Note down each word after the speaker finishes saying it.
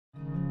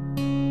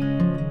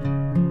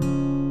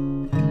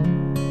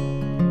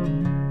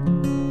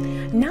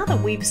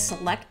we've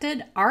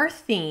selected our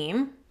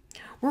theme,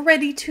 we're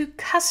ready to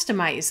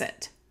customize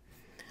it.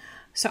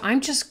 So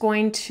I'm just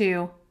going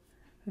to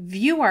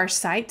view our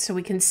site so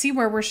we can see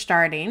where we're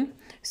starting.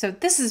 So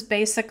this is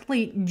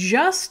basically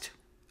just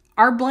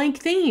our blank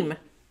theme,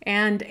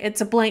 and it's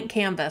a blank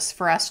canvas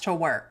for us to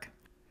work.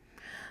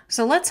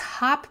 So let's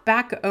hop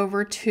back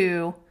over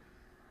to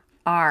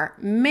our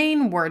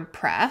main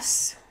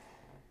WordPress.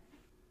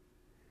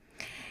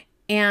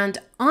 And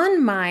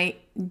on my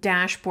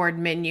dashboard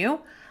menu,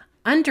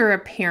 under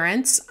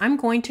Appearance, I'm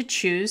going to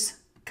choose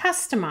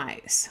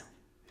Customize.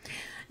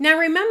 Now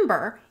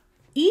remember,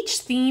 each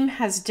theme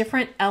has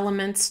different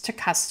elements to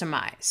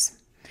customize.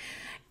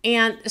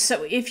 And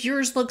so if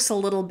yours looks a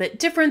little bit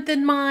different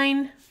than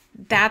mine,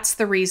 that's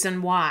the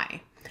reason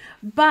why.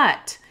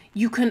 But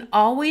you can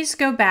always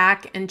go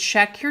back and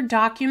check your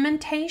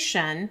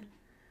documentation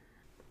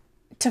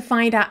to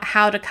find out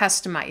how to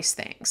customize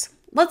things.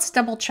 Let's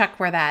double check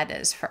where that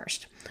is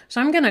first. So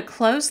I'm going to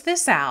close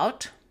this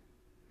out.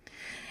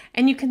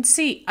 And you can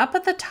see up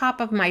at the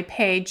top of my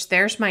page,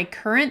 there's my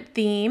current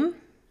theme.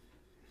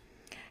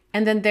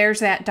 And then there's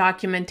that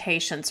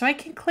documentation. So I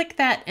can click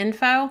that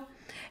info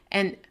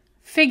and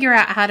figure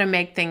out how to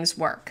make things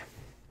work.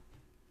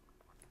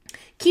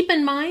 Keep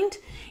in mind,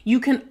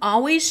 you can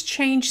always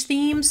change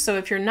themes. So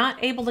if you're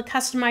not able to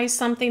customize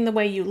something the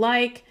way you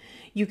like,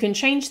 you can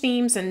change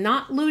themes and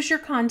not lose your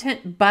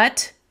content,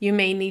 but you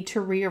may need to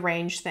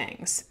rearrange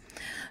things.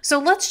 So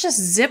let's just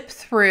zip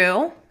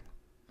through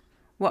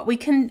what we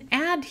can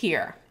add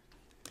here.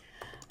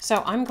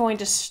 So I'm going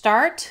to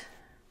start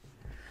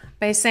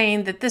by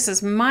saying that this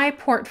is my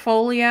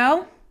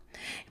portfolio.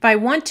 If I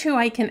want to,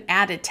 I can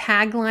add a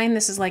tagline.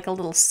 This is like a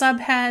little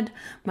subhead,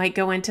 might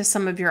go into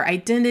some of your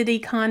identity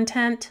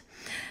content.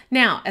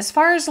 Now, as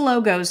far as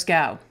logos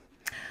go,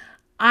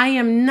 I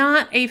am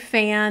not a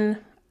fan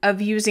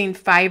of using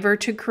Fiverr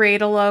to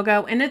create a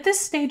logo. And at this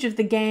stage of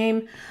the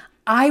game,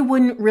 I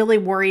wouldn't really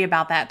worry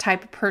about that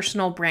type of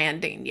personal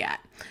branding yet.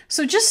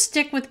 So just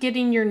stick with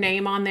getting your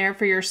name on there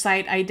for your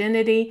site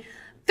identity.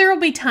 There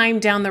will be time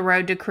down the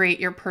road to create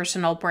your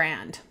personal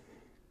brand.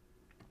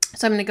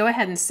 So I'm going to go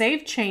ahead and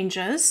save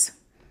changes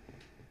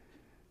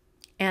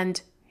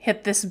and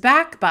hit this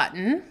back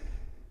button.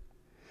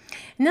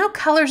 Now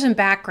colors and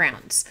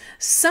backgrounds.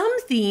 Some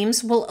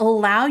themes will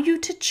allow you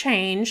to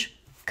change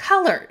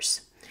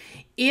colors.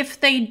 If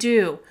they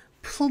do,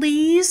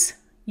 please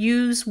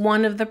use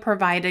one of the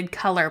provided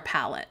color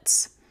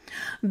palettes.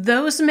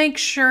 Those make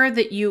sure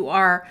that you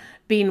are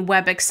being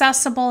web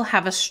accessible,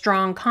 have a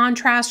strong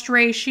contrast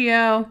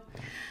ratio.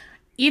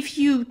 If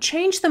you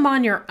change them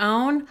on your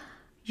own,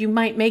 you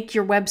might make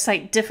your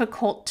website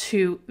difficult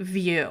to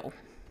view.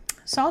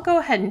 So I'll go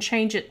ahead and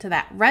change it to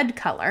that red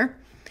color,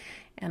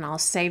 and I'll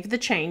save the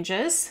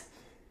changes.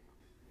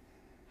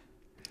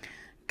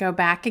 Go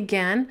back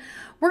again.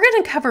 We're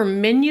going to cover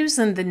menus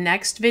in the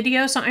next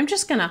video, so I'm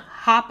just going to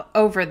hop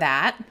over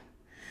that.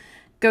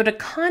 Go to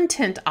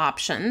content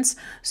options.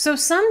 So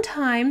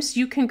sometimes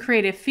you can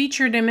create a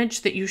featured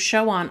image that you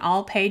show on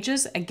all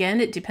pages.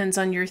 Again, it depends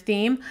on your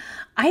theme.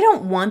 I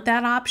don't want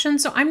that option,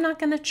 so I'm not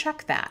going to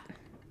check that.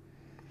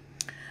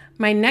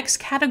 My next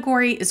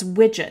category is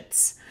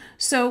widgets.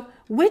 So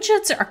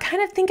widgets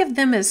are think of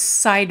them as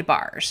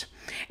sidebars.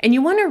 And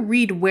you want to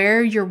read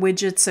where your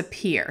widgets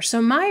appear. So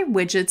my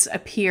widgets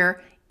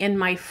appear in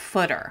my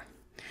footer.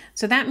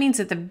 So that means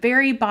at the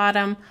very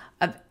bottom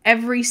of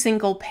every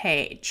single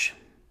page.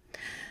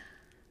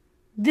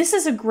 This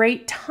is a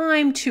great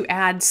time to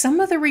add some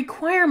of the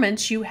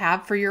requirements you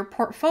have for your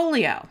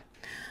portfolio.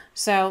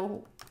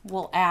 So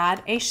we'll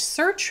add a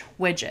search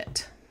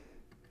widget.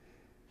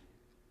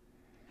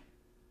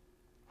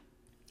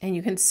 And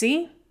you can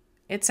see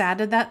it's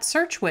added that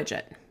search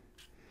widget.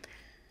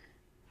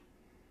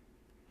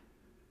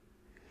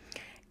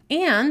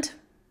 And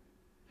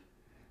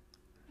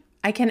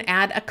I can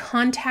add a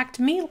contact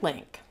me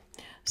link.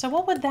 So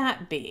what would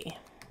that be?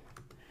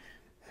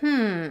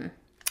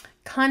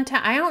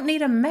 I don't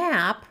need a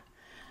map.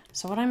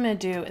 So what I'm going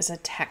to do is a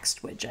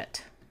text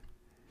widget.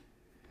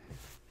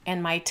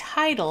 And my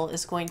title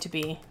is going to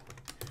be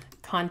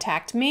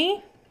Contact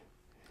Me.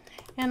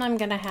 And I'm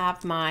going to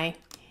have my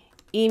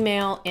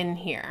email in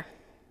here.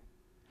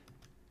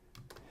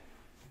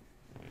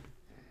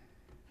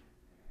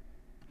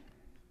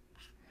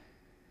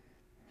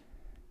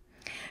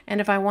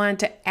 And if I wanted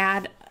to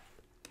add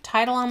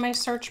title on my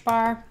search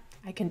bar,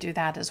 I can do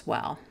that as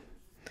well.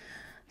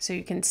 So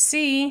you can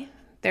see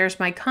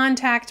there's my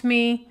contact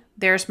me,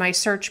 there's my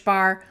search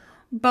bar,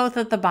 both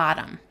at the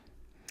bottom.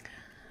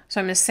 So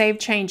I'm going to save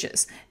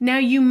changes. Now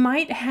you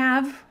might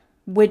have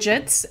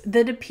widgets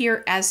that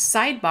appear as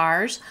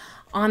sidebars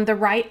on the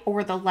right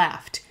or the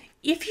left.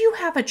 If you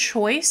have a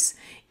choice,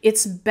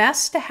 it's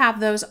best to have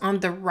those on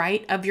the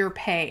right of your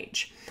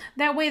page.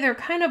 That way they're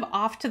kind of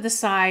off to the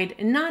side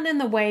and not in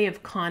the way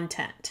of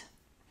content.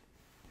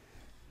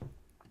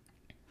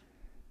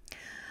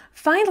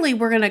 Finally,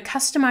 we're going to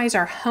customize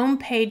our home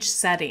page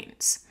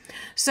settings.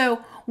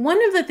 So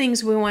one of the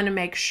things we want to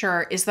make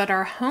sure is that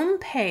our home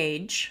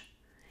page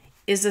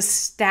is a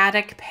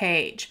static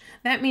page.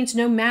 That means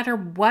no matter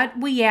what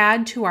we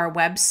add to our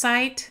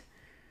website,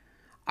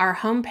 our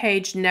home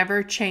page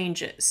never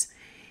changes.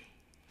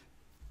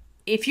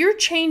 If you're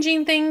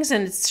changing things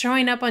and it's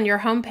showing up on your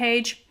home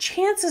page,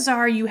 chances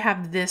are you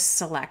have this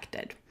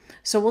selected.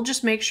 So we'll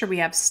just make sure we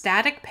have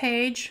static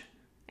page,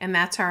 and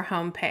that's our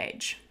home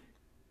page.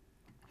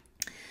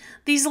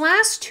 These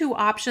last two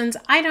options,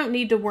 I don't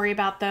need to worry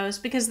about those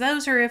because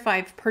those are if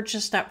I've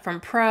purchased up from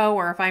Pro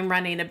or if I'm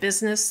running a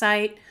business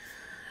site.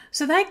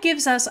 So that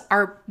gives us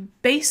our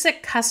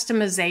basic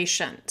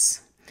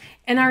customizations.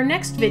 In our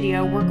next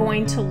video, we're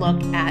going to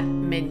look at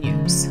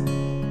menus.